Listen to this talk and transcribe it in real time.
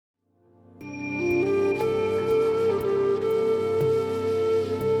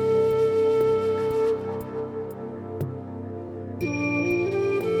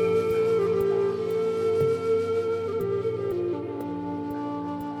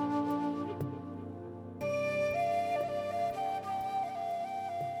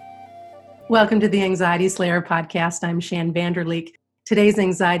Welcome to the Anxiety Slayer podcast. I'm Shan Vanderleek. Today's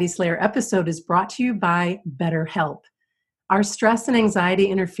Anxiety Slayer episode is brought to you by BetterHelp. Are stress and anxiety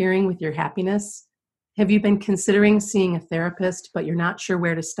interfering with your happiness? Have you been considering seeing a therapist, but you're not sure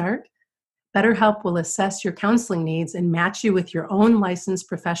where to start? BetterHelp will assess your counseling needs and match you with your own licensed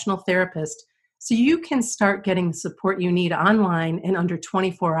professional therapist so you can start getting the support you need online in under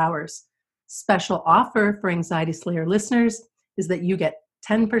 24 hours. Special offer for Anxiety Slayer listeners is that you get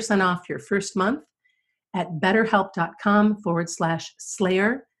 10% off your first month at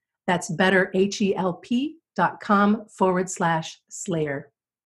betterhelp.com/slayer. That's betterhelp.com/slayer.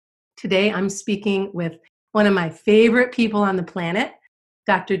 Today, I'm speaking with one of my favorite people on the planet,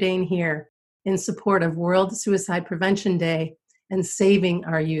 Dr. Dain Heer, in support of World Suicide Prevention Day and saving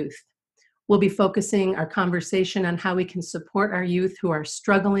our youth. We'll be focusing our conversation on how we can support our youth who are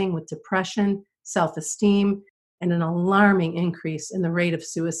struggling with depression, self-esteem, and an alarming increase in the rate of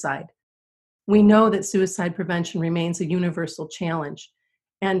suicide. We know that suicide prevention remains a universal challenge,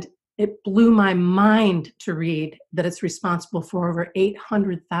 and it blew my mind to read that it's responsible for over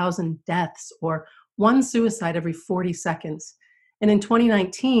 800,000 deaths, or one suicide every 40 seconds. And in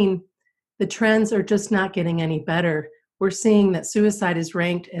 2019, the trends are just not getting any better. We're seeing that suicide is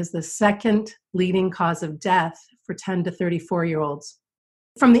ranked as the second leading cause of death for 10 to 34-year-olds.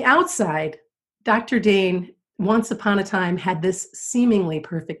 From the outside, Dr. Dain once upon a time had this seemingly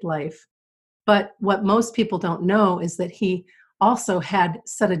perfect life. But what most people don't know is that he also had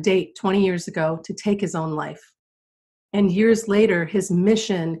set a date 20 years ago to take his own life. And years later, his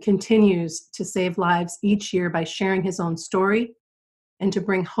mission continues to save lives each year by sharing his own story and to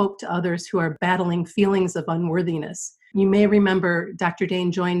bring hope to others who are battling feelings of unworthiness. You may remember Dr.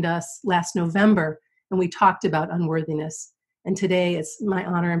 Dain joined us last November, and we talked about unworthiness. And today it's my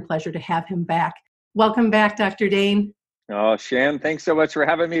honor and pleasure to have him back. Welcome back, Dr. Dain. Oh, Shan, thanks so much for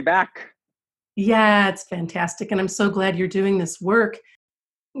having me back. Yeah, it's fantastic. And I'm so glad you're doing this work.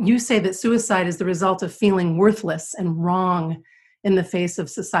 You say that suicide is the result of feeling worthless and wrong in the face of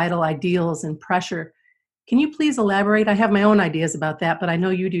societal ideals and pressure. Can you please elaborate? I have my own ideas about that, but I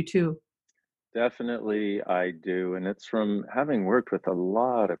know you do too. Definitely, I do. And it's from having worked with a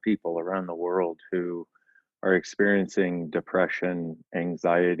lot of people around the world who are experiencing depression,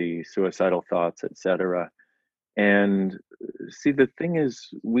 anxiety, suicidal thoughts, etc. And see, the thing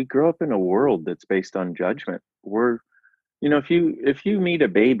is, we grow up in a world that's based on judgment. If you meet a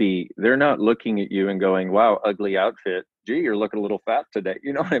baby, they're not looking at you and going, "Wow, ugly outfit. Gee, you're looking a little fat today."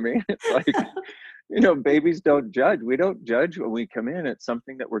 You know what I mean? It's like, babies don't judge. We don't judge when we come in. It's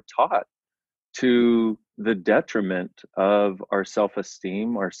something that we're taught to the detriment of our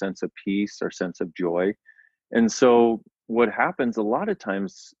self-esteem, our sense of peace, our sense of joy. And so what happens a lot of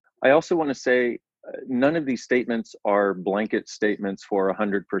times, I also want to say, none of these statements are blanket statements for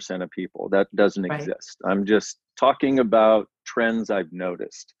 100% of people. That doesn't Right. exist. I'm just talking about trends I've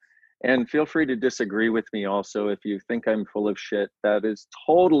noticed. And feel free to disagree with me also. If you think I'm full of shit, that is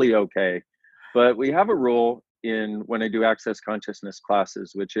totally okay. But we have a rule when I do access consciousness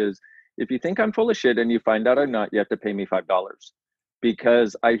classes, which is if you think I'm full of shit and you find out I'm not, you have to pay me $5.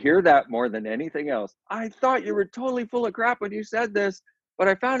 Because I hear that more than anything else. I thought you were totally full of crap when you said this, but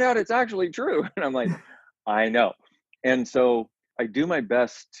I found out it's actually true. And I'm like, I know. And so I do my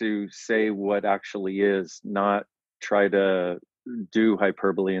best to say what actually is, not try to do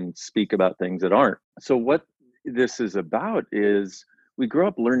hyperbole and speak about things that aren't. So what this is about is we grow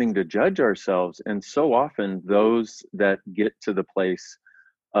up learning to judge ourselves. And so often those that get to the place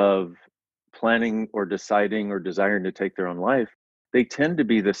of planning or deciding or desiring to take their own life, they tend to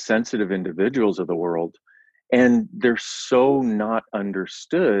be the sensitive individuals of the world. And they're so not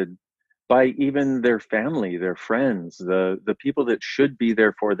understood by even their family, their friends, the people that should be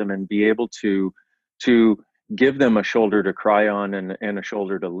there for them and be able to give them a shoulder to cry on and a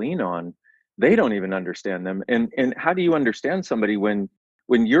shoulder to lean on. They don't even understand them. And how do you understand somebody when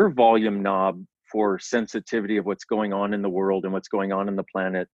your volume knob for sensitivity of what's going on in the world and what's going on in the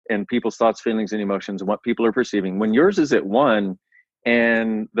planet and people's thoughts, feelings, and emotions and what people are perceiving, when yours is at 1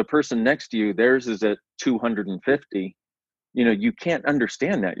 and the person next to you, theirs is at 250, you can't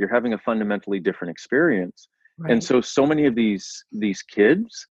understand that. You're having a fundamentally different experience. Right. And so many of these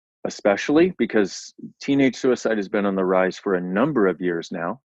kids, especially because teenage suicide has been on the rise for a number of years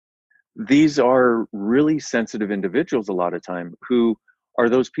now, these are really sensitive individuals a lot of time who are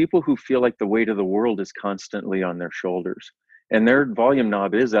those people who feel like the weight of the world is constantly on their shoulders. And their volume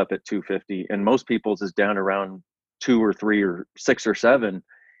knob is up at 250 and most people's is down around 2 or 3 or 6 or 7,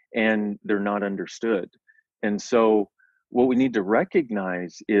 and they're not understood. And so what we need to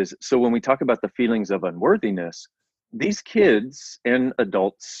recognize is, so when we talk about the feelings of unworthiness, these kids and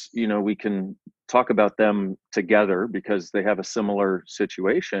adults, we can talk about them together because they have a similar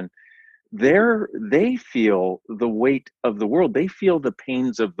situation. They feel the weight of the world. They feel the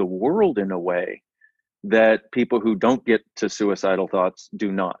pains of the world in a way that people who don't get to suicidal thoughts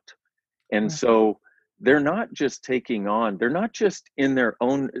do not. And Right. so they're not just in their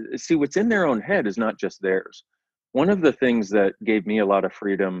own, see, what's in their own head is not just theirs. One of the things that gave me a lot of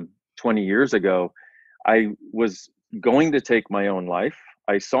freedom 20 years ago, I was going to take my own life.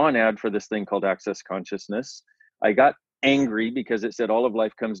 I saw an ad for this thing called Access Consciousness. I got angry because it said all of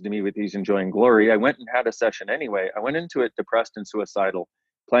life comes to me with ease and joy and glory. I went and had a session anyway. I went into it depressed and suicidal,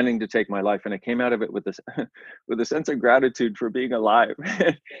 planning to take my life, and I came out of it with this with a sense of gratitude for being alive.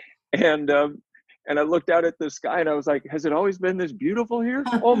 And I looked out at the sky and I was like, has it always been this beautiful here?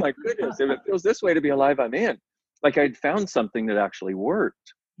 Oh my goodness, if it feels this way to be alive, I'm in. Like I'd found something that actually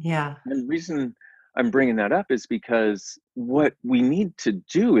worked. Yeah. And the reason I'm bringing that up is because what we need to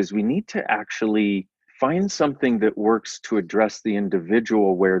do is we need to actually find something that works to address the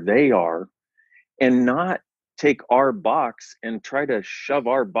individual where they are, and not take our box and try to shove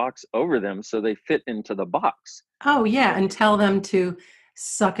our box over them so they fit into the box. Oh, yeah. And tell them to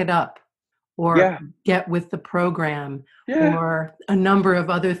suck it up or Yeah, get with the program yeah, or a number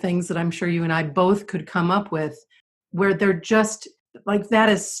of other things that I'm sure you and I both could come up with where they're just like, that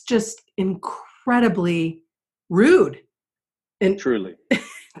is just incredibly rude and truly,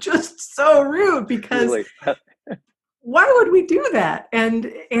 just so rude because truly. why would we do that?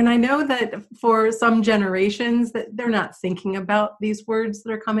 And I know that for some generations that they're not thinking about these words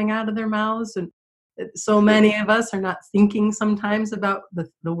that are coming out of their mouths, and so many of us are not thinking sometimes about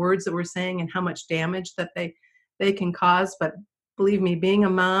the words that we're saying and how much damage that they can cause. But believe me, being a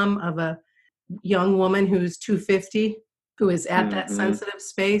mom of a young woman who's 250, who is at that Hmm. sensitive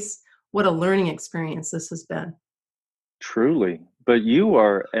space, what a learning experience this has been. Truly. But you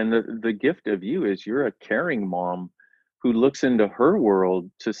are, and the gift of you is you're a caring mom who looks into her world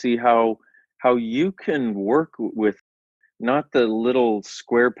to see how you can work with not the little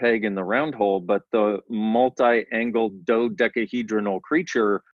square peg in the round hole, but the multi-angled dodecahedronal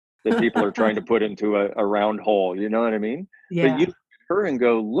creature that people are trying to put into a round hole. You know what I mean? But you Yeah. look at her and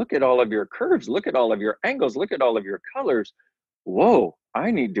go, look at all of your curves, look at all of your angles, look at all of your colors. Whoa, I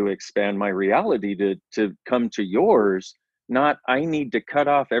need to expand my reality to come to yours. Not, I need to cut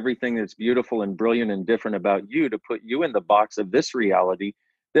off everything that's beautiful and brilliant and different about you to put you in the box of this reality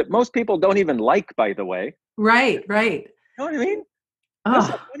that most people don't even like, by the way. Right, right. You know what I mean? That's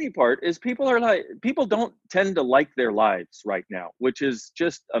the Oh, funny part is people don't tend to like their lives right now, which is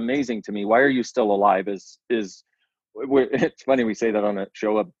just amazing to me. Why are you still alive? It's funny we say that on a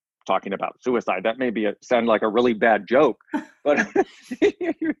show of talking about suicide. That may sound like a really bad joke, but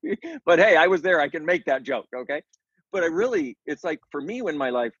but hey, I was there. I can make that joke, okay? But it's like for me when my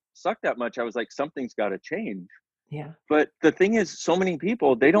life sucked that much, I was like, something's got to change. yeah. But the thing is, so many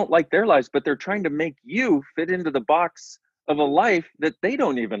people, they don't like their lives, but they're trying to make you fit into the box of a life that they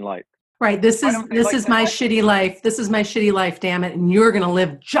don't even like. Right. This Why is don't they this like is their my life? shitty life. This is my shitty life, damn it. And you're gonna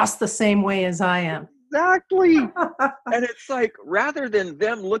live just the same way as I am. Exactly. And it's like, rather than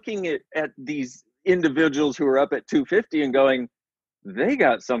them looking at these individuals who are up at 250 and going, they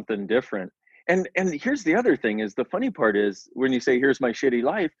got something different. And here's the other thing is the funny part is when you say, here's my shitty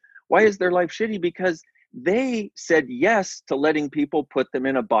life, why is their life shitty? Because they said yes to letting people put them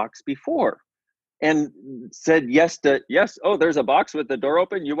in a box before, and said yes to yes. Oh, there's a box with the door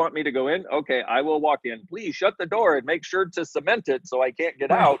open. You want me to go in? Okay, I will walk in. Please shut the door and make sure to cement it so I can't get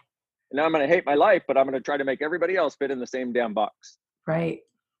Right. out. And now I'm going to hate my life, but I'm going to try to make everybody else fit in the same damn box. Right.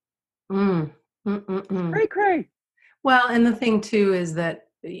 Mm. It's Mm-mm-mm. cray cray. Well, and the thing too is that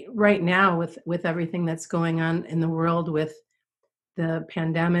right now with everything that's going on in the world with the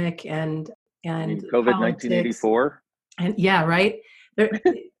pandemic You and mean COVID politics 1984? and yeah, right. There,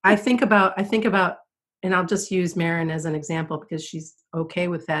 I think about, and I'll just use Marin as an example because she's okay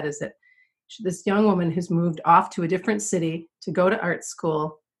with that. Is that this young woman who's moved off to a different city to go to art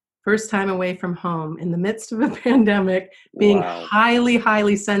school, first time away from home in the midst of a pandemic, being Wow. highly,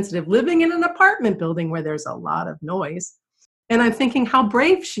 highly sensitive, living in an apartment building where there's a lot of noise. And I'm thinking how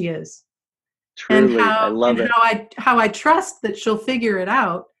brave she is and Truly, I love it. how I trust that she'll figure it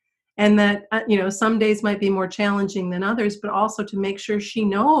out and that some days might be more challenging than others, but also to make sure she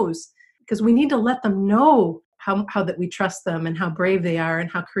knows, because we need to let them know how that we trust them and how brave they are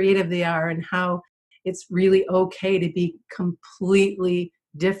and how creative they are and how it's really okay to be completely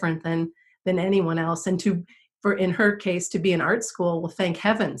different than anyone else, and to for in her case to be in art school, well, thank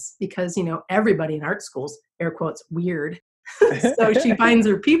heavens, because everybody in art schools, air quotes, weird. So she finds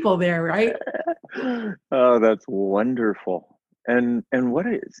her people there, right? Oh, that's wonderful. And what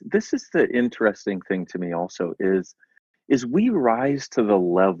is this is the interesting thing to me also is we rise to the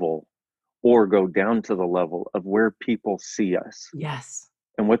level or go down to the level of where people see us Yes.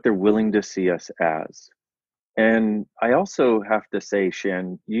 and what they're willing to see us as. And I also have to say,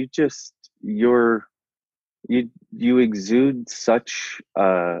 Shan, you're you exude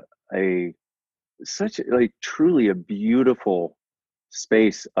a such like truly a beautiful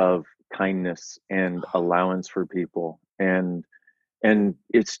space of kindness and allowance for people. And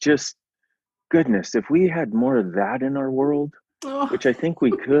it's just goodness, if we had more of that in our world, Oh, which I think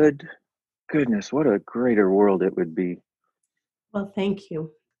we could, goodness, what a greater world it would be. well, thank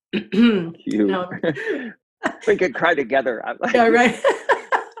you. You No, we could cry together. I'm yeah, like, right.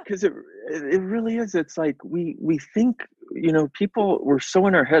 because it really is. It's like we think, people, we're so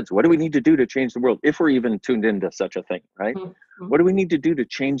in our heads. What do we need to do to change the world? If we're even tuned into such a thing, right? Mhm. What do we need to do to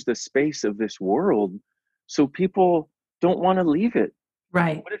change the space of this world so people don't want to leave it?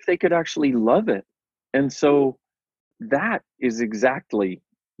 Right. What if they could actually love it? And so that is exactly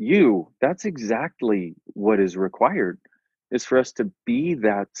you. That's exactly what is required, is for us to be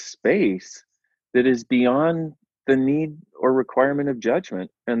that space that is beyond the need or requirement of judgment,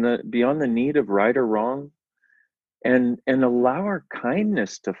 and the beyond the need of right or wrong, and allow our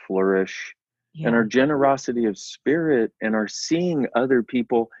kindness to flourish, and Yeah. our generosity of spirit, and our seeing other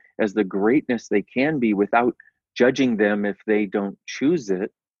people as the greatness they can be without judging them if they don't choose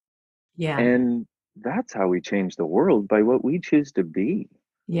it. Yeah. And that's how we change the world, by what we choose to be.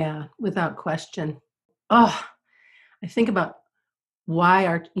 Yeah. Without question. Oh, I think about why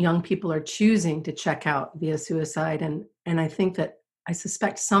our young people are choosing to check out via suicide, and I think that I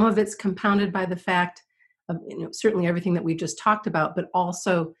suspect some of it's compounded by the fact of, certainly everything that we just talked about, but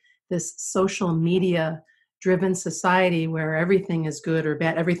also this social media driven society where everything is good or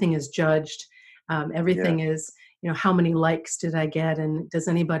bad, everything is judged, Yeah. everything is, how many likes did I get, and does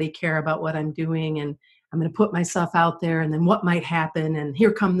anybody care about what I'm doing, and I'm going to put myself out there, and then what might happen, and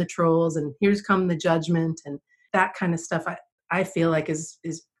here come the trolls, and here's come the judgment, and that kind of stuff. I feel like is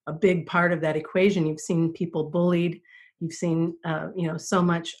a big part of that equation. You've seen people bullied. You've seen so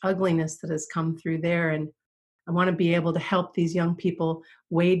much ugliness that has come through there, and I want to be able to help these young people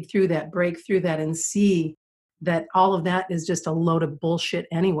wade through that, break through that, and see that all of that is just a load of bullshit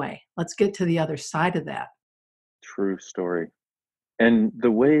anyway. Let's get to the other side of that. True story. And the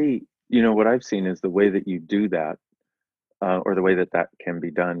way, what I've seen is the way that you do that, or the way that that can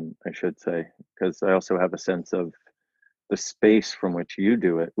be done, I should say, because I also have a sense of the space from which you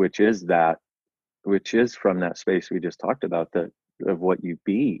do it, which is from that space we just talked about, that of what you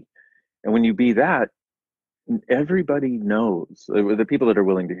be. And when you be that, everybody knows, the people that are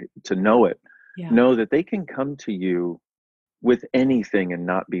willing to know it, Yeah, know that they can come to you with anything and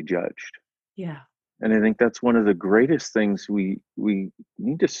not be judged. yeah, And I think that's one of the greatest things we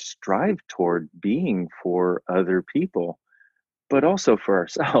need to strive toward being for other people, but also for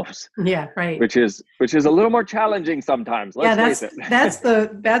ourselves, yeah. Right. which is a little more challenging sometimes. Yeah, Let's face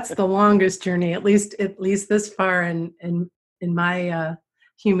it. that's the longest journey, at least this far in my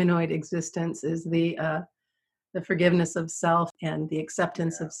humanoid existence, is the forgiveness of self and the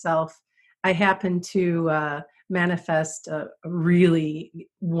acceptance Yeah. of self. I happen to manifest a really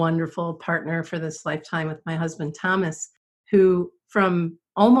wonderful partner for this lifetime with my husband, Thomas, who from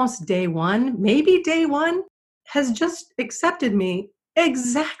almost day one, maybe day one, has just accepted me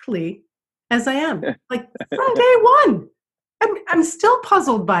exactly as I am. Like from day one. I'm still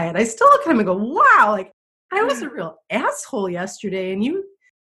puzzled by it. I still look at him and go, wow, like I was a real asshole yesterday, and you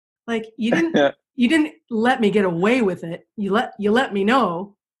didn't let me get away with it. You let me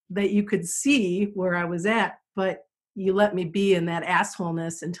know that you could see where I was at, but you let me be in that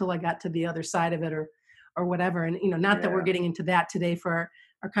assholeness until I got to the other side of it, or whatever. And not that we're Yeah. getting into that today for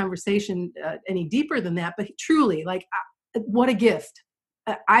our conversation any deeper than that, but truly, like, what a gift.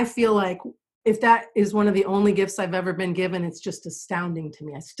 I feel like if that is one of the only gifts I've ever been given, it's just astounding to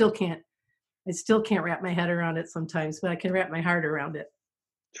me. I still can't wrap my head around it sometimes, but I can wrap my heart around it.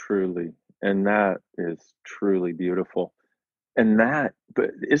 Truly. And that is truly beautiful.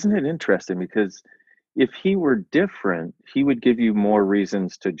 But isn't it interesting? Because if he were different, he would give you more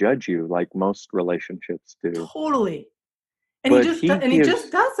reasons to judge you, like most relationships do. Totally. And he But just he and he just gives,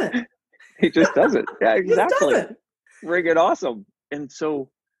 doesn't. he just does it. Yeah, He just exactly. doesn't. Friggin' awesome. And so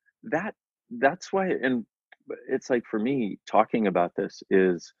that that's why, and it's like, for me, talking about this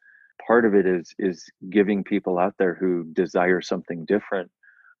is part of it is giving people out there who desire something different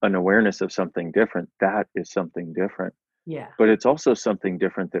an awareness of something different. That is something different. Yeah. But it's also something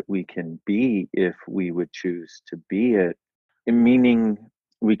different that we can be if we would choose to be it. Meaning,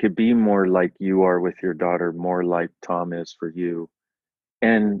 we could be more like you are with your daughter, more like Tom is for you.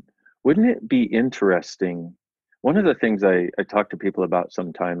 And wouldn't it be interesting? One of the things I talk to people about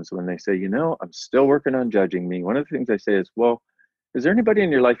sometimes when they say, I'm still working on judging me. One of the things I say is, well, is there anybody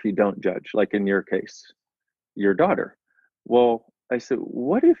in your life you don't judge? Like in your case, your daughter. Well, I said,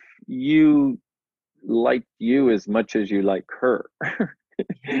 what if you liked you as much as you like her?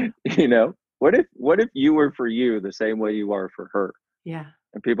 Yeah. What if you were for you the same way you are for her? Yeah.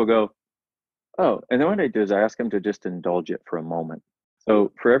 And people go, oh, and then what I do is I ask them to just indulge it for a moment.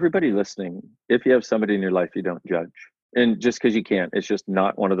 So for everybody listening, if you have somebody in your life you don't judge, and just because you can't, it's just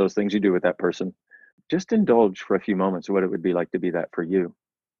not one of those things you do with that person, just indulge for a few moments what it would be like to be that for you.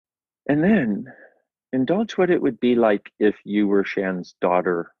 And then indulge what it would be like if you were Shan's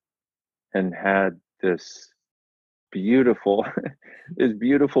daughter and had this beautiful, this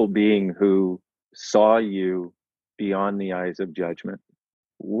beautiful being who saw you beyond the eyes of judgment.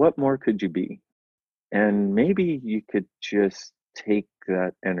 What more could you be? And maybe you could just take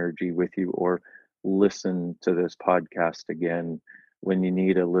that energy with you or listen to this podcast again when you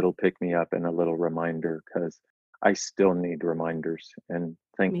need a little pick me up and a little reminder, because I still need reminders. And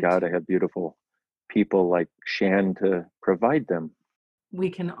thank Me God I too. have beautiful people like Shan to provide them. We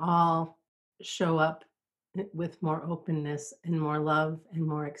can all show up with more openness and more love and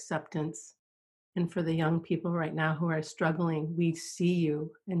more acceptance. And for the young people right now who are struggling, we see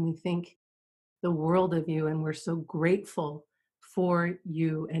you and we think the world of you. And we're so grateful for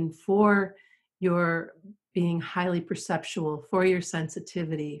you and for your being highly perceptual, for your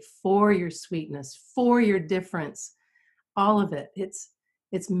sensitivity, for your sweetness, for your difference, all of it.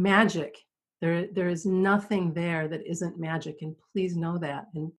 It's magic. There is nothing there that isn't magic. And please know that.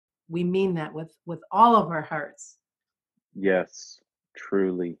 And we mean that with all of our hearts. Yes,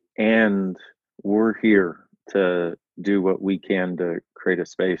 truly. And we're here to do what we can to create a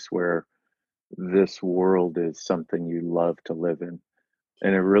space where this world is something you love to live in.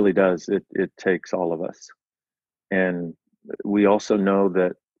 And it really does. It takes all of us. And we also know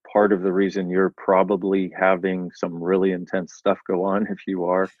that part of the reason you're probably having some really intense stuff go on, if you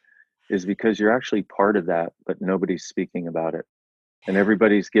are, is because you're actually part of that, but nobody's speaking about it. And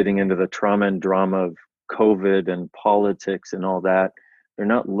everybody's getting into the trauma and drama of COVID and politics and all that. They're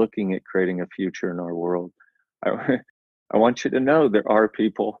not looking at creating a future in our world. I, I want you to know there are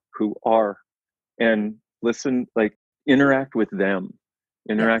people who are, and listen, like interact with them,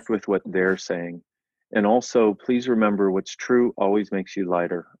 Yes. interact with what they're saying. And also, please remember what's true always makes you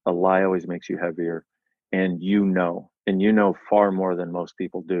lighter. A lie always makes you heavier. And you know far more than most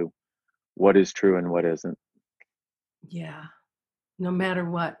people do what is true and what isn't. Yeah. No matter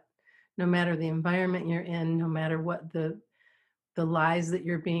what, no matter the environment you're in, no matter what the lies that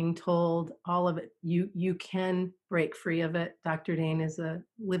you're being told, all of it, you can break free of it. Dr. Dane is a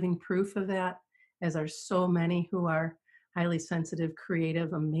living proof of that, as are so many who are highly sensitive,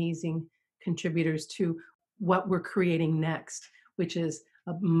 creative, amazing contributors to what we're creating next, which is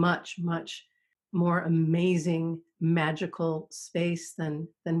a much, much more amazing, magical space than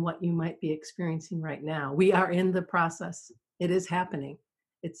what you might be experiencing right now. We are in the process. It is happening.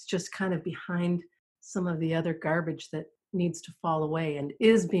 It's just kind of behind some of the other garbage that needs to fall away and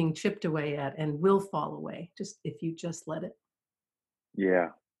is being chipped away at and will fall away, just if you just let it. Yeah.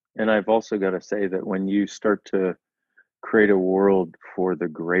 And I've also got to say that when you start to create a world for the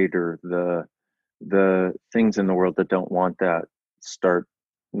greater, the things in the world that don't want that start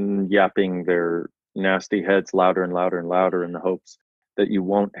yapping their nasty heads louder and louder and louder in the hopes that you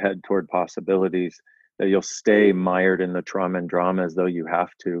won't head toward possibilities, that you'll stay mired in the trauma and drama as though you have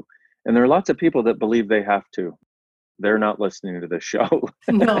to. And there are lots of people that believe they have to. They're not listening to the show.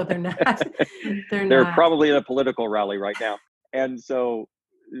 No, they're not. They're They're not. probably at a political rally right now. And so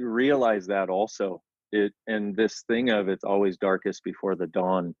realize that also. And this thing of it's always darkest before the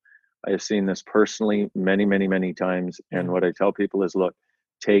dawn. I have seen this personally many, many, many times. And Yeah. what I tell people is look,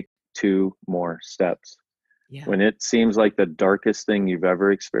 take two more steps. Yeah. When it seems like the darkest thing you've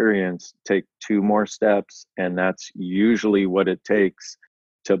ever experienced, take two more steps. And that's usually what it takes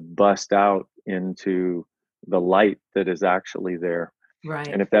to bust out into the light that is actually there. And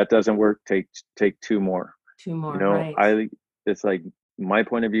Right. if that doesn't work, take two more. Two You more. know, Right. it's like my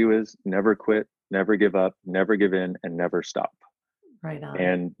point of view is never quit, never give up, never give in, and never stop. Right on.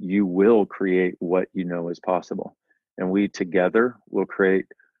 And you will create what you know is possible. And we together will create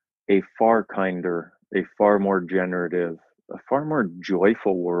a far kinder, a far more generative, a far more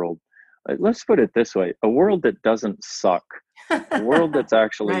joyful world. Let's put it this way, a world that doesn't suck, a world that's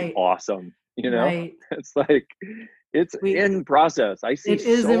actually Right. awesome. Right. It's like it's We in process. I see It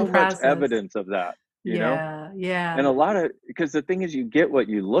is in so much process. evidence of that. you know? Yeah. And Yeah. a lot of, because the thing is, you get what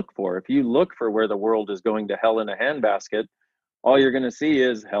you look for. If you look for where the world is going to hell in a handbasket, all you're going to see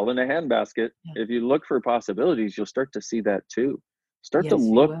is hell in a handbasket. Yeah. If you look for possibilities, you'll start to see that too. Start to Yes,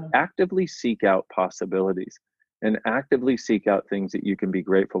 you look, will. actively seek out possibilities and actively seek out things that you can be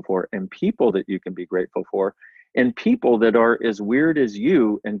grateful for and people that you can be grateful for and people that are as weird as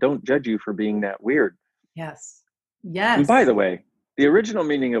you and don't judge you for being that weird. Yes. And by Yes. the way, the original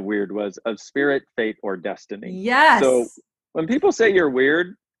meaning of weird was of spirit, fate, or destiny. So Yes. when people say you're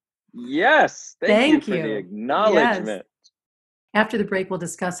weird, yes, thank you Thank for the you. Yes. acknowledgement. After the break, we'll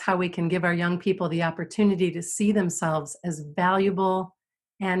discuss how we can give our young people the opportunity to see themselves as valuable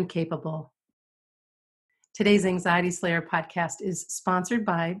and capable. Today's Anxiety Slayer podcast is sponsored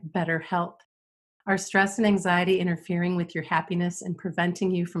by BetterHelp. Are stress and anxiety interfering with your happiness and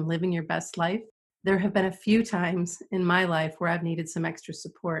preventing you from living your best life? There have been a few times in my life where I've needed some extra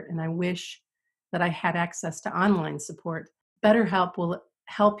support, and I wish that I had access to online support. BetterHelp will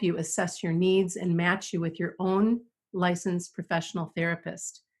help you assess your needs and match you with your own licensed professional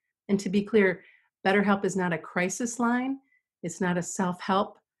therapist. And to be clear, BetterHelp is not a crisis line, it's not a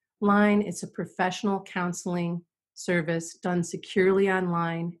self-help line, it's a professional counseling service done securely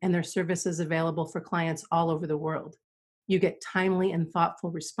online, and their service is available for clients all over the world. You get timely and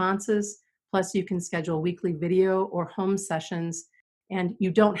thoughtful responses, plus you can schedule weekly video or home sessions, and you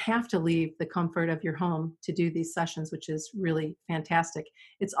don't have to leave the comfort of your home to do these sessions, which is really fantastic.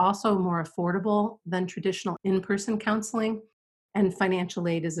 It's also more affordable than traditional in-person counseling, and financial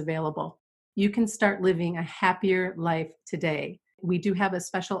aid is available. You can start living a happier life today. We do have a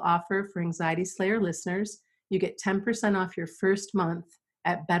special offer for Anxiety Slayer listeners. You get 10% off your first month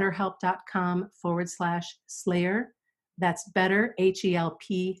at betterhelp.com/slayer. That's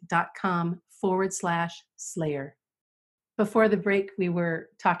betterhelp.com/slayer. Before the break, we were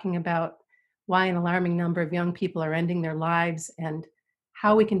talking about why an alarming number of young people are ending their lives and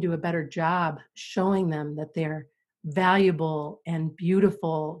how we can do a better job showing them that they're valuable and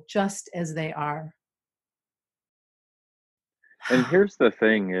beautiful just as they are. And here's the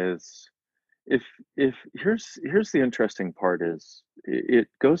thing is, if here's the interesting part is it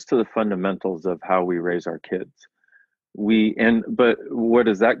goes to the fundamentals of how we raise our kids. But what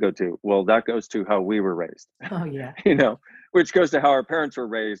does that go to? Well, that goes to how we were raised. Oh, yeah. Which goes to how our parents were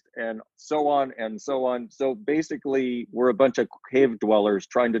raised and so on and so on. So basically we're a bunch of cave dwellers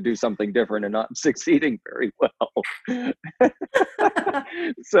trying to do something different and not succeeding very well.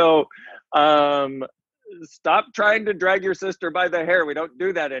 So um stop trying to drag your sister by the hair. We don't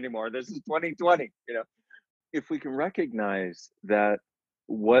do that anymore. This is 2020. If we can recognize that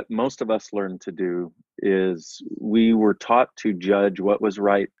what most of us learned to do is we were taught to judge what was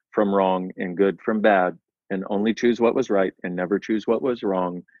right from wrong and good from bad and only choose what was right and never choose what was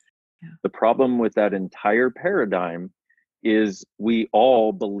wrong. Yeah. The problem with that entire paradigm is we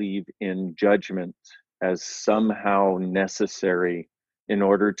all believe in judgment as somehow necessary in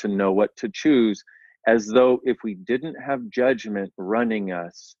order to know what to choose, as though if we didn't have judgment running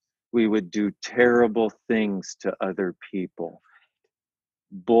us, we would do terrible things to other people.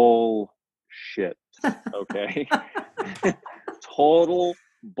 Bullshit. Okay. Total Yeah.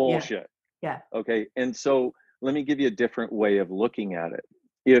 bullshit. Yeah. Okay. And so let me give you a different way of looking at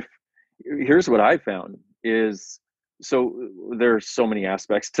it. Here's what I found is, so there's so many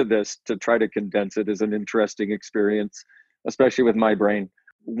aspects to this. To try to condense it is an interesting experience, especially with my brain.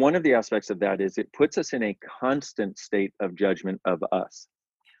 One of the aspects of that is it puts us in a constant state of judgment of us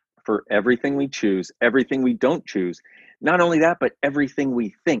for everything we choose, everything we don't choose. Not only that, but everything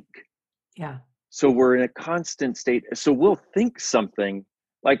we think. Yeah. So we're in a constant state. So we'll think something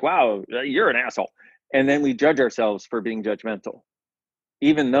like, wow, you're an asshole. And then we judge ourselves for being judgmental,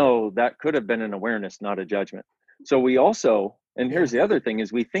 even though that could have been an awareness, not a judgment. So we also, and here's Yes. the other thing,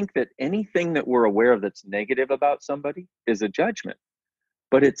 is we think that anything that we're aware of that's negative about somebody is a judgment,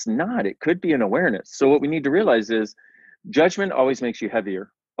 but it's not. It could be an awareness. So what we need to realize is judgment always makes you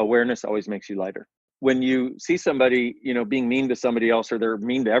heavier. Awareness always makes you lighter. When you see somebody, being mean to somebody else or they're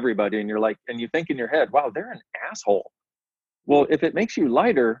mean to everybody and you're like, and you think in your head, wow, they're an asshole. Well, if it makes you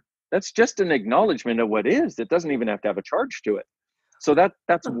lighter, that's just an acknowledgement of what is. It doesn't even have to have a charge to it. So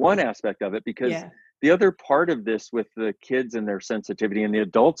that's one aspect of it, because Yeah. the other part of this with the kids and their sensitivity and the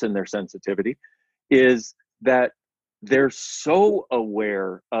adults and their sensitivity is that they're so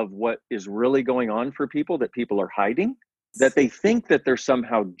aware of what is really going on for people that people are hiding, that they think that they're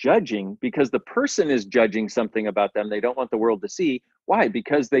somehow judging because the person is judging something about them they don't want the world to see. Why?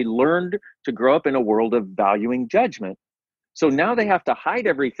 Because they learned to grow up in a world of valuing judgment. So now they have to hide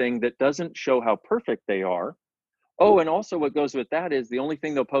everything that doesn't show how perfect they are, Oh, and also what goes with that is the only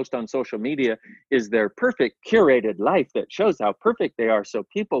thing they'll post on social media is their perfect curated life that shows how perfect they are. So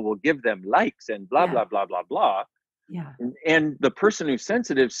people will give them likes and blah, Yeah. blah, blah, blah, blah. Yeah. And the person who's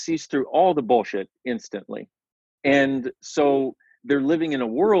sensitive sees through all the bullshit instantly. And so they're living in a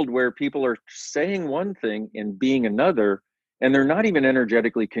world where people are saying one thing and being another, and they're not even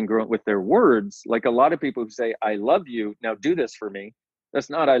energetically congruent with their words. Like a lot of people who say, I love you, now do this for me. That's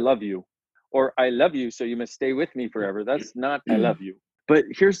not I love you. Or I love you, so you must stay with me forever. That's not I love you. But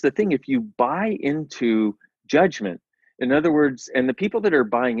here's the thing, if you buy into judgment, in other words, and the people that are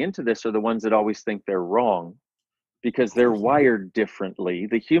buying into this are the ones that always think they're wrong because they're wired differently,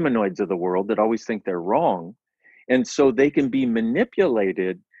 the humanoids of the world that always think they're wrong. And so they can be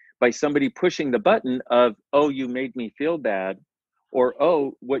manipulated by somebody pushing the button of, oh, you made me feel bad, or,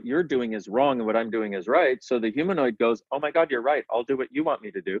 oh, what you're doing is wrong and what I'm doing is right. So the humanoid goes, oh my God, you're right. I'll do what you want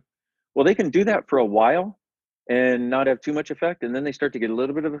me to do. Well, they can do that for a while and not have too much effect. And then they start to get a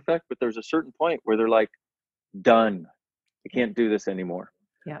little bit of effect, but there's a certain point where they're like, done. I can't do this anymore.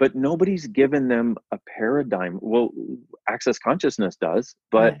 Yeah. But nobody's given them a paradigm. Well, Access Consciousness does,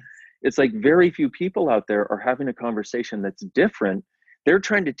 but it's like very few people out there are having a conversation that's different. They're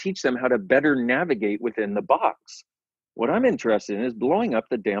trying to teach them how to better navigate within the box. What I'm interested in is blowing up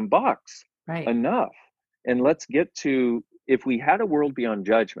the damn box enough. And let's get to, if we had a world beyond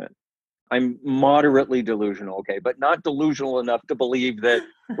judgment, I'm moderately delusional, okay, but not delusional enough to believe that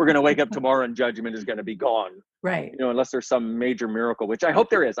we're going to wake up tomorrow and judgment is going to be gone. Right. You know, unless there's some major miracle, which I hope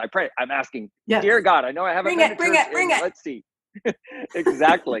there is. I pray. I'm asking, yes. Dear God, I know I haven't been to church. Bring it. Let's see.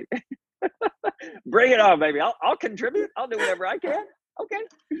 Exactly. Bring it on, baby. I'll contribute. I'll do whatever I can. Okay.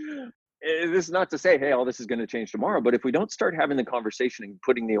 This is not to say, hey, all this is going to change tomorrow. But if we don't start having the conversation and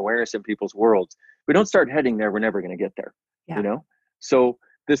putting the awareness in people's worlds, if we don't start heading there, we're never going to get there. Yeah. You know? So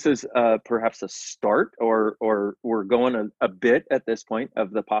this is perhaps a start, or we're going a bit at this point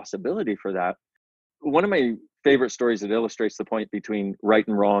of the possibility for that. One of my favorite stories that illustrates the point between right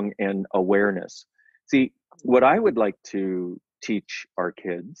and wrong and awareness. See, what I would like to teach our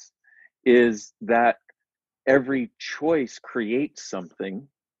kids is that every choice creates something,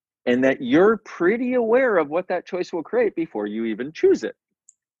 and that you're pretty aware of what that choice will create before you even choose it.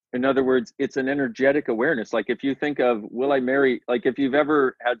 In other words, it's an energetic awareness. Like if you think of, will I marry, like if you've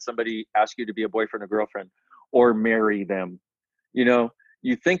ever had somebody ask you to be a boyfriend or girlfriend or marry them, you know,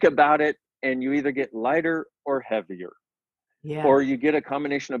 you think about it and you either get lighter or heavier. Yeah. Or you get a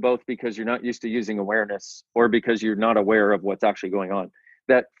combination of both because you're not used to using awareness, or because you're not aware of what's actually going on.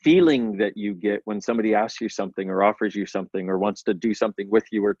 That feeling that you get when somebody asks you something or offers you something or wants to do something with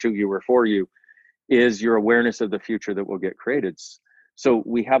you or to you or for you is your awareness of the future that will get created. So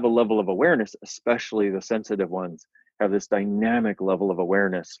we have a level of awareness, especially the sensitive ones have this dynamic level of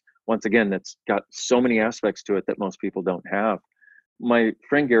awareness. Once again, that's got so many aspects to it that most people don't have. My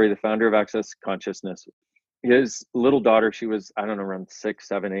friend Gary, the founder of Access Consciousness, his little daughter, she was, I don't know, around 6,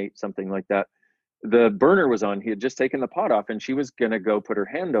 7, 8, something like that. The burner was on. He had just taken the pot off and she was going to go put her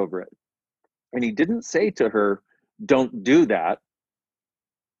hand over it. And he didn't say to her, don't do that.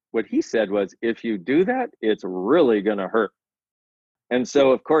 What he said was, if you do that, it's really going to hurt. And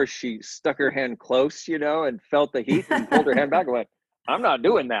so, of course, she stuck her hand close, you know, and felt the heat and pulled her hand back and went, I'm not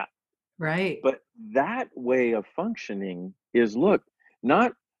doing that. Right. But that way of functioning is, look,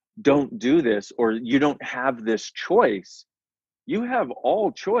 not don't do this or you don't have this choice. You have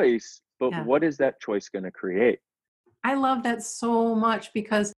all choice, but what is that choice going to create? I love that so much,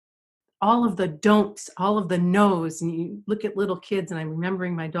 because all of the don'ts, all of the no's, and you look at little kids, and I'm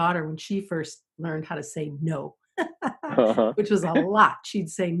remembering my daughter when she first learned how to say no, which was a lot. She'd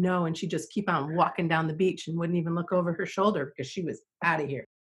say no, and she'd just keep on walking down the beach and wouldn't even look over her shoulder because she was out of here.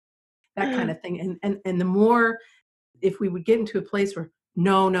 That kind of thing. And the more, if we would get into a place where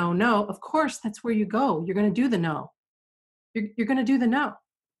no, no, no, of course, that's where you go. You're going to do the no. You're going to do the no,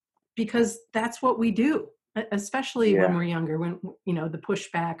 because that's what we do, especially when we're younger, when, you know, the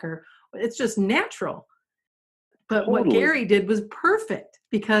pushback, or it's just natural. But what Gary did was perfect,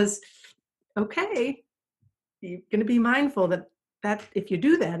 because, okay, you're going to be mindful that if you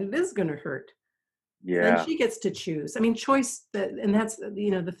do that, it is going to hurt. Yeah. And she gets to choose. I mean, choice, and that's,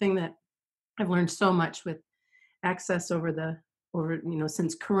 you know, the thing that I've learned so much with Access over, you know,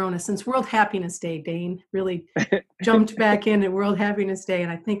 since Corona, since World Happiness Day. Dane really jumped back in at World Happiness Day.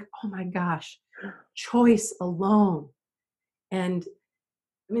 And I think, oh my gosh, choice alone. And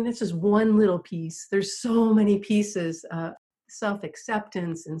I mean, that's just one little piece. There's so many pieces,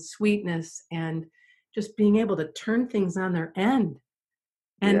 self-acceptance and sweetness, and just being able to turn things on their end.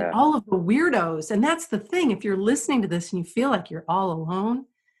 And all of the weirdos. And that's the thing. If you're listening to this and you feel like you're all alone,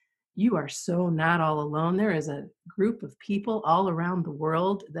 you are so not all alone. There is a group of people all around the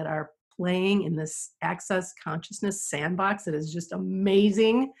world that are playing in this Access Consciousness sandbox that is just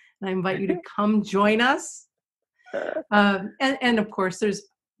amazing. And I invite you to come join us. And of course, there's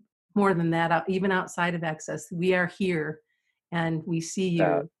more than that. Even outside of Access, we are here and we see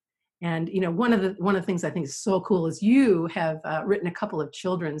That, you. And one of the things I think is so cool is you have written a couple of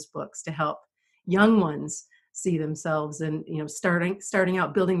children's books to help young ones see themselves, and starting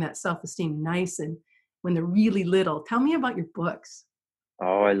out building that self-esteem nice and when they're really little. Tell me about your books.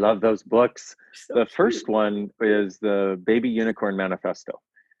 oh, I love those books. So The cute. first one is the Baby Unicorn Manifesto.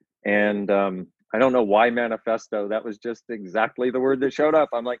 And I don't know why manifesto. That was just exactly the word that showed up.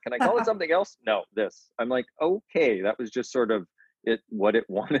 I'm like, can I call it something else? No, this. I'm like, okay, that was just sort of what it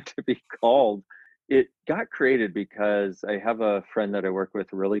wanted to be called. It got created because I have a friend that I work with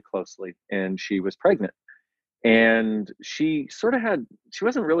really closely, and she was pregnant. And she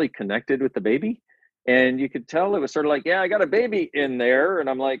wasn't really connected with the baby. And you could tell it was sort of like, yeah, I got a baby in there. And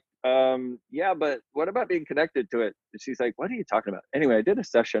I'm like, yeah, but what about being connected to it? And she's like, what are you talking about? Anyway, I did a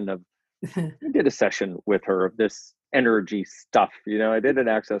session with her of this energy stuff. I did an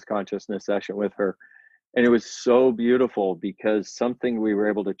Access Consciousness session with her. And it was so beautiful because something we were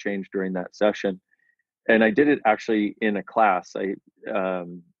able to change during that session. And I did it actually in a class,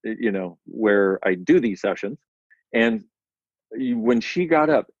 where I do these sessions. And when she got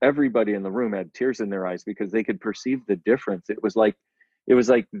up, everybody in the room had tears in their eyes because they could perceive the difference. It was like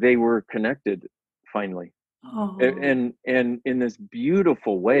they were connected finally. Oh, And in this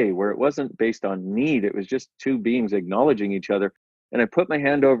beautiful way where it wasn't based on need, it was just two beings acknowledging each other. And I put my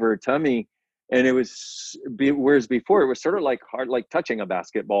hand over her tummy, and whereas before it was sort of like hard, like touching a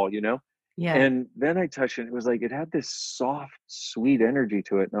basketball. yeah. And then I touched it, it was like it had this soft, sweet energy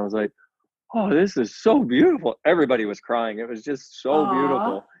to it. And I was like, oh, this is so beautiful. Everybody was crying. It was just so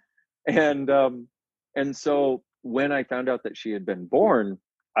Aw. beautiful. And so when I found out that she had been born,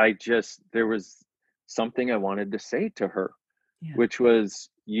 there was something I wanted to say to her, Yeah. which was,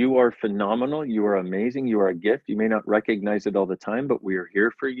 you are phenomenal, you are amazing, you are a gift. You may not recognize it all the time, but we are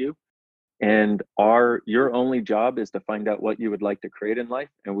here for you. And your only job is to find out what you would like to create in life,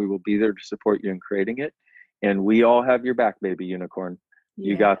 and we will be there to support you in creating it. And we all have your back, baby unicorn.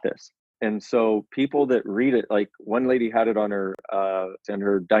 You Yeah. got this. And so people that read it, like one lady had it on her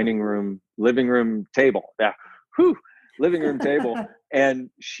living room table. Yeah. Whew, living room table. And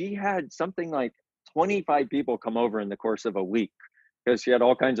she had something like 25 people come over in the course of a week because she had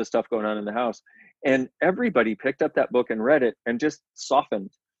all kinds of stuff going on in the house. And everybody picked up that book and read it and just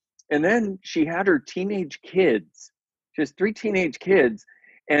softened. And then she had her teenage kids. She has 3 teenage kids,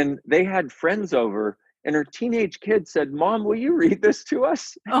 and they had friends over. And her teenage kids said, "Mom, will you read this to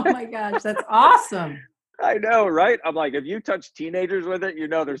us?" Oh my gosh, that's awesome. I know, right? I'm like, if you touch teenagers with it,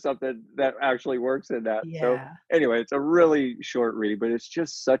 there's something that actually works in that. So Yeah. anyway, it's a really short read, but it's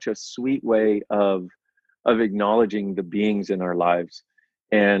just such a sweet way of acknowledging the beings in our lives,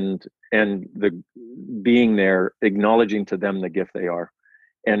 and the being there, acknowledging to them the gift they are,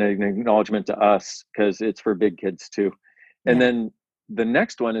 and an acknowledgement to us because it's for big kids too. And Yeah. then the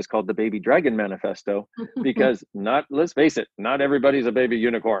next one is called the Baby Dragon Manifesto, because let's face it, not everybody's a baby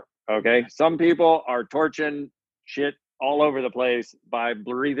unicorn. Okay. Some people are torching shit all over the place by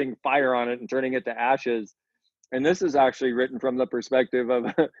breathing fire on it and turning it to ashes. And this is actually written from the perspective of,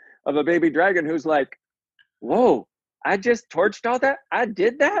 of a baby dragon who's like, whoa, I just torched all that. I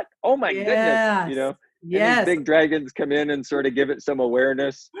did that. Oh my goodness. Yes. And these Yes. big dragons come in and sort of give it some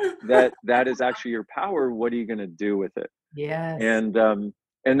awareness that is actually your power. What are you going to do with it? Yes. And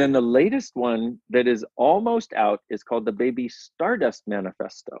then the latest one that is almost out is called the Baby Stardust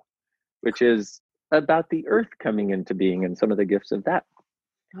Manifesto, which is about the earth coming into being and some of the gifts of that.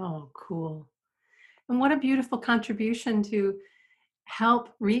 Oh, cool. And what a beautiful contribution to help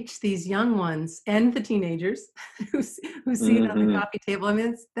reach these young ones and the teenagers who see it on the Hmm. coffee table. I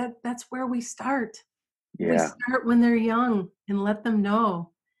mean, that's where we start. We Yeah. start when they're young and let them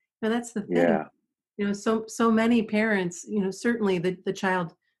know. That's the thing. Yeah. So many parents, certainly the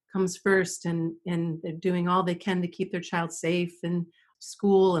child comes first, and they're doing all they can to keep their child safe and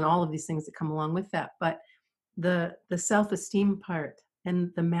school and all of these things that come along with that. But the self-esteem part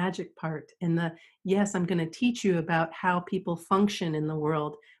and the magic part and yes, I'm going to teach you about how people function in the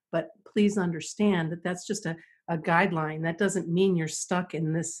world, but please understand that that's just a guideline. That doesn't mean you're stuck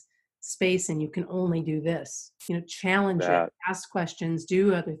in this space and you can only do this. Challenge it, That. ask questions,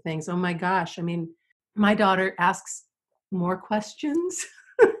 do other things. Oh my gosh, I mean, my daughter asks more questions.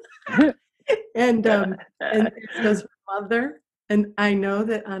 And so does her mother. And I know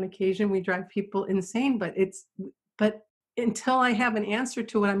that on occasion we drive people insane, but until I have an answer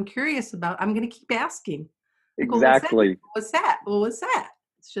to what I'm curious about, I'm going to keep asking. Like, well, what's that? Exactly. What's that? Well, what's that?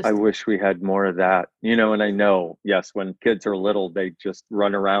 It's I just, wish we had more of that, and I know, yes, when kids are little, they just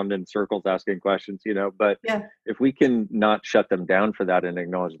run around in circles asking questions, but yeah, if we can not shut them down for that and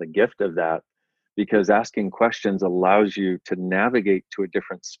acknowledge the gift of that, because asking questions allows you to navigate to a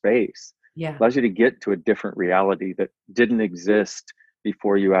different space, yeah, allows you to get to a different reality that didn't exist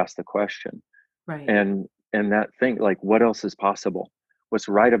before you asked the question. right. And that thing, like, what else is possible? What's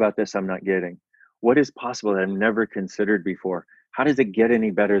right about this I'm not getting? What is possible that I've never considered before? How does it get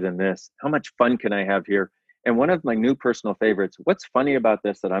any better than this? How much fun can I have here? And one of my new personal favorites, what's funny about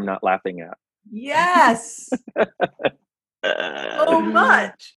this that I'm not laughing at? Yes, so Uh,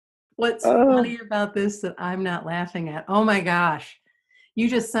 much. What's oh, funny about this that I'm not laughing at? Oh my gosh. You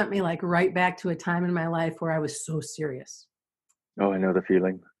just sent me like right back to a time in my life where I was so serious. oh, I know the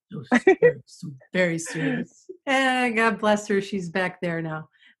feeling. So serious, so very serious. And God bless her, she's back there now.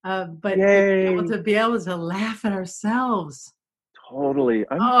 But Yay. to be able to laugh at ourselves. Totally.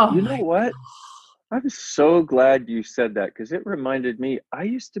 Oh You know my what? I'm so glad you said that because it reminded me I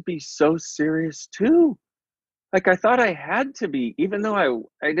used to be so serious too. Like I thought I had to be, even though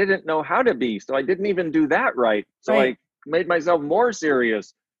I didn't know how to be. So I didn't even do that right. So right. I made myself more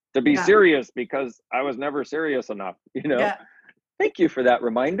serious to be Yeah. serious because I was never serious enough. Yeah. Thank you for that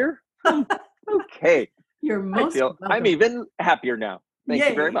reminder. Okay. You're most I'm welcome. even happier now. Thank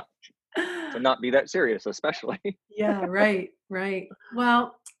you very Yay. much. To not be that serious, especially. Yeah, right, right.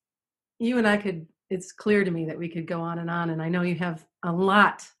 Well, you and I could it's clear to me that we could go on, and I know you have a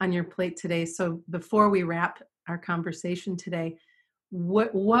lot on your plate today. So before we wrap our conversation today,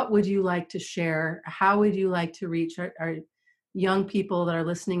 what would you like to share? How would you like to reach our young people that are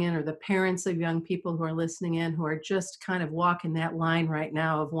listening in, or the parents of young people who are listening in, who are just kind of walking that line right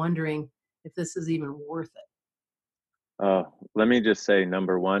now of wondering if this is even worth it? Let me just say,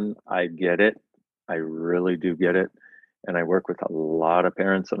 number one, I get it. I really do get it. And I work with a lot of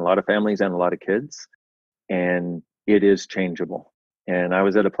parents and a lot of families and a lot of kids, and it is changeable. And I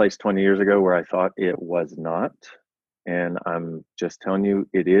was at a place 20 years ago where I thought it was not. And I'm just telling you,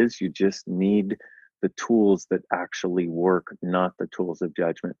 it is. You just need the tools that actually work, not the tools of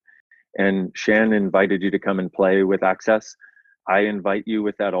judgment. And Shan invited you to come and play with Access. I invite you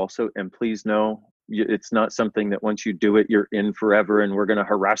with that also. And please know, it's not something that once you do it, you're in forever and we're going to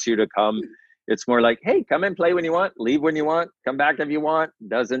harass you to come. It's more like, hey, come and play when you want, leave when you want, come back if you want.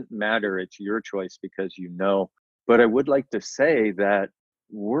 Doesn't matter. It's your choice because you know. But I would like to say that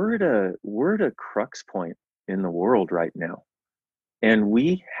we're at a crux point in the world right now. And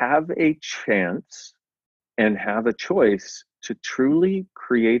we have a chance and have a choice to truly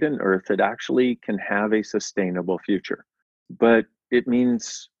create an earth that actually can have a sustainable future. But it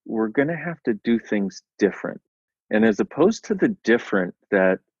means we're going to have to do things different. And as opposed to the different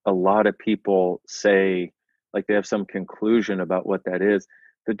that a lot of people say, like they have some conclusion about what that is,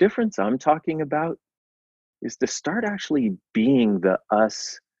 the difference I'm talking about is to start actually being the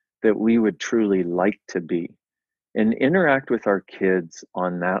us that we would truly like to be and interact with our kids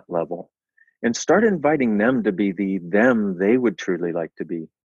on that level and start inviting them to be the them they would truly like to be.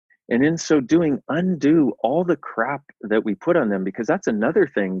 And in so doing, undo all the crap that we put on them, because that's another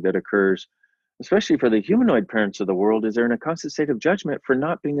thing that occurs, especially for the humanoid parents of the world, is they're in a constant state of judgment for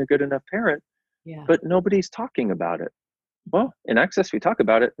not being a good enough parent, Yeah. but nobody's talking about it. Well, in Access, we talk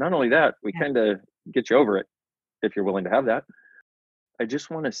about it. Not only that, we Yeah. kind of get you over it if you're willing to have that. I just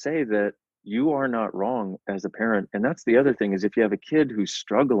want to say that you are not wrong as a parent. And that's the other thing is if you have a kid who's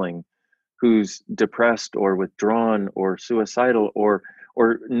struggling, who's depressed or withdrawn or suicidal or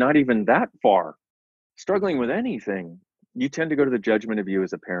not even that far, struggling with anything, you tend to go to the judgment of you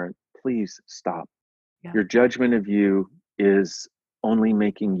as a parent. Please stop. Yeah. Your judgment of you is only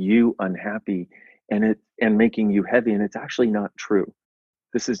making you unhappy and making you heavy, and it's actually not true.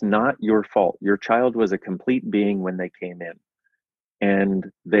 This is not your fault. Your child was a complete being when they came in, and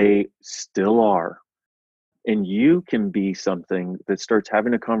they still are. And you can be something that starts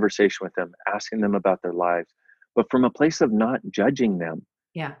having a conversation with them, asking them about their lives, but from a place of not judging them.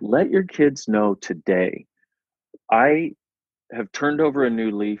 Yeah. Let your kids know today, I have turned over a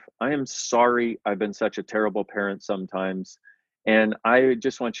new leaf. I am sorry I've been such a terrible parent sometimes. And I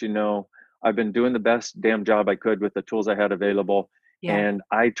just want you to know I've been doing the best damn job I could with the tools I had available. Yeah. And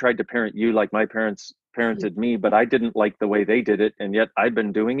I tried to parent you like my parents parented me, but I didn't like the way they did it. And yet I've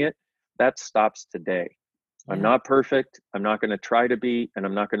been doing it. That stops today. I'm Yeah. not perfect. I'm not going to try to be, and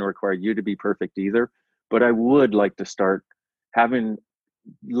I'm not going to require you to be perfect either. But I would like to start having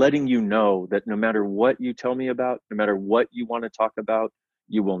letting you know that no matter what you tell me about, no matter what you want to talk about,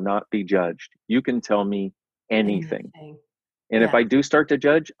 you will not be judged. You can tell me anything. Anything. And if Yeah. I do start to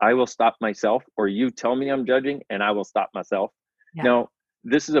judge, I will stop myself, or you tell me I'm judging and I will stop myself. Yeah. Now,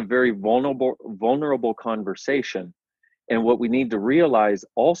 this is a very vulnerable conversation. And what we need to realize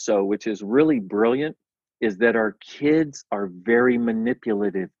also, which is really brilliant, is that our kids are very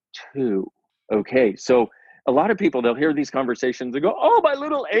manipulative too. Okay. So a lot of people, they'll hear these conversations and go, oh, my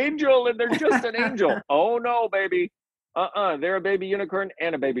little angel, and they're just an angel. Oh no, baby. They're a baby unicorn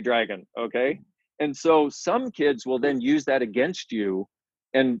and a baby dragon. Okay. And so some kids will then use that against you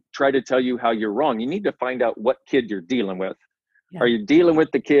and try to tell you how you're wrong. You need to find out what kid you're dealing with. Yeah. Are you dealing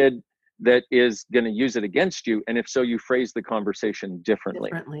with the kid that is going to use it against you? And if so, you phrase the conversation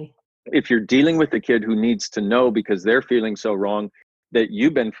differently. If you're dealing with the kid who needs to know because they're feeling so wrong that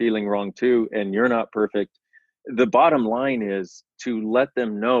you've been feeling wrong too, and you're not perfect, the bottom line is to let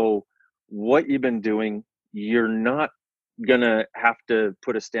them know what you've been doing. You're not going to have to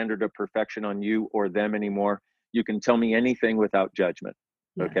put a standard of perfection on you or them anymore. You can tell me anything without judgment.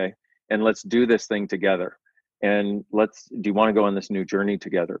 Yeah. Okay. And let's do this thing together. And do you want to go on this new journey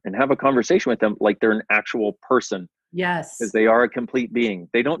together, and have a conversation with them like they're an actual person? Yes. Because they are a complete being.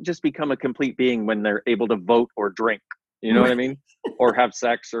 They don't just become a complete being when they're able to vote or drink, you know what I mean? Or have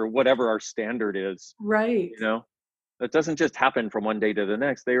sex or whatever our standard is. Right. You know, that doesn't just happen from one day to the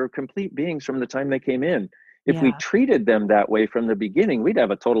next. They are complete beings from the time they came in. If we treated them that way from the beginning, we'd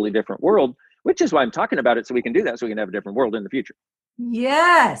have a totally different world, which is why I'm talking about it. So we can do that. So we can have a different world in the future.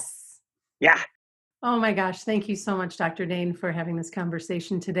 Yes. Yeah. Oh my gosh. Thank you so much, Dr. Dain, for having this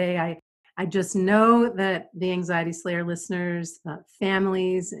conversation today. I just know that the Anxiety Slayer listeners,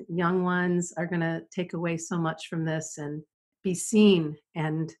 families, young ones are going to take away so much from this and be seen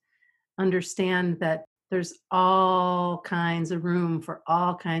and understand that there's all kinds of room for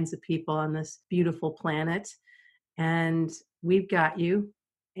all kinds of people on this beautiful planet. And we've got you,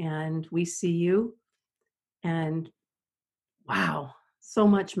 and we see you. And wow, so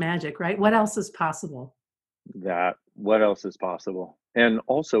much magic, right? What else is possible? What else is possible? And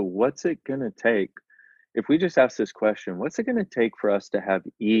also, what's it going to take? If we just ask this question, what's it going to take for us to have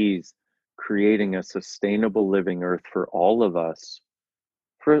ease creating a sustainable living earth for all of us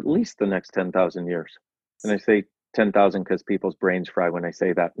for at least the next 10,000 years? And I say 10,000 because people's brains fry when I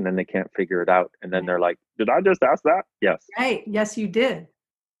say that, and then they can't figure it out. And then they're like, did I just ask that? Yes. Right. Yes, you did.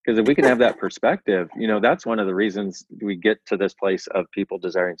 Because if we can have that perspective, that's one of the reasons we get to this place of people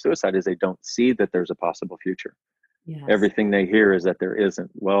desiring suicide, is they don't see that there's a possible future. Yes. Everything they hear is that there isn't.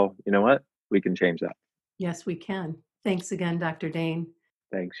 Well, you know what? We can change that. Yes, we can. Thanks again, Dr. Dain.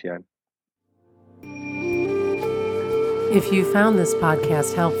 Thanks, Jen. If you found this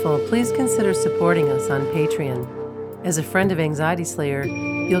podcast helpful, please consider supporting us on Patreon. As a friend of Anxiety Slayer,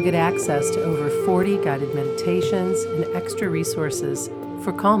 you'll get access to over 40 guided meditations and extra resources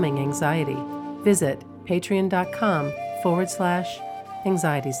for calming anxiety. Visit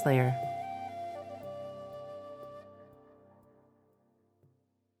patreon.com/Anxiety Slayer.